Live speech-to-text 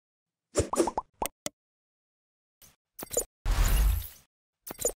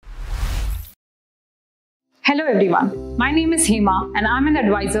Hello everyone, my name is Hema and I'm an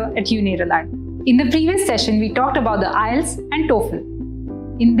advisor at UniRely. In the previous session, we talked about the IELTS and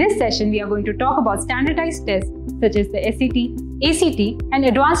TOEFL. In this session, we are going to talk about standardized tests such as the SAT, ACT and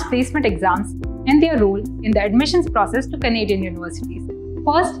advanced placement exams and their role in the admissions process to Canadian universities.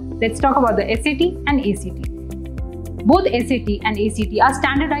 First, let's talk about the SAT and ACT. Both SAT and ACT are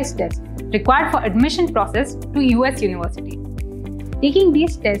standardized tests required for admission process to US universities. Taking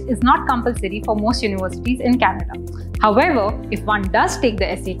these tests is not compulsory for most universities in Canada. However, if one does take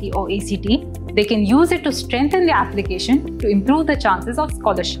the SAT or ACT, they can use it to strengthen their application to improve the chances of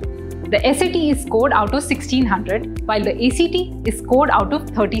scholarship. The SAT is scored out of 1600, while the ACT is scored out of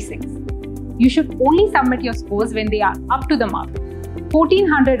 36. You should only submit your scores when they are up to the mark.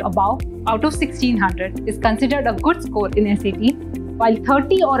 1400 above out of 1600 is considered a good score in SAT, while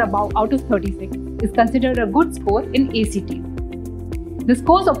 30 or above out of 36 is considered a good score in ACT. The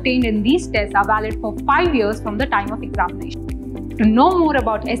scores obtained in these tests are valid for 5 years from the time of examination. To know more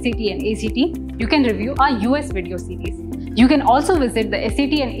about SAT and ACT, you can review our US video series. You can also visit the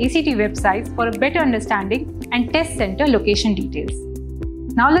SAT and ACT websites for a better understanding and test center location details.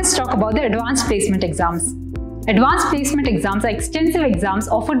 Now let's talk about the advanced placement exams. Advanced placement exams are extensive exams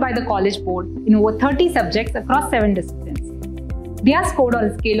offered by the College Board in over 30 subjects across 7 disciplines. They are scored on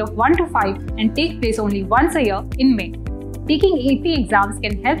a scale of 1 to 5 and take place only once a year in May. Taking AP exams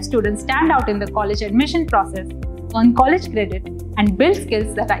can help students stand out in the college admission process, earn college credit, and build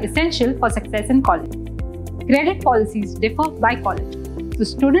skills that are essential for success in college. Credit policies differ by college, so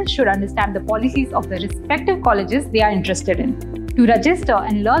students should understand the policies of the respective colleges they are interested in. To register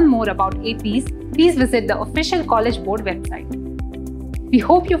and learn more about APs, please visit the official College Board website. We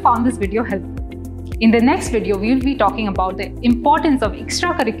hope you found this video helpful. In the next video, we will be talking about the importance of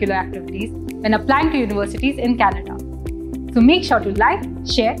extracurricular activities when applying to universities in Canada. So make sure to like,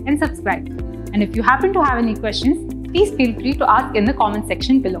 share and subscribe. And if you happen to have any questions, please feel free to ask in the comment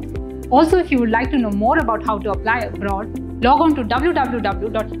section below. Also, if you would like to know more about how to apply abroad, log on to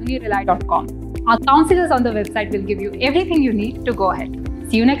www.unirely.com. Our counselors on the website will give you everything you need to go ahead.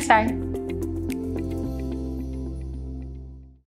 See you next time.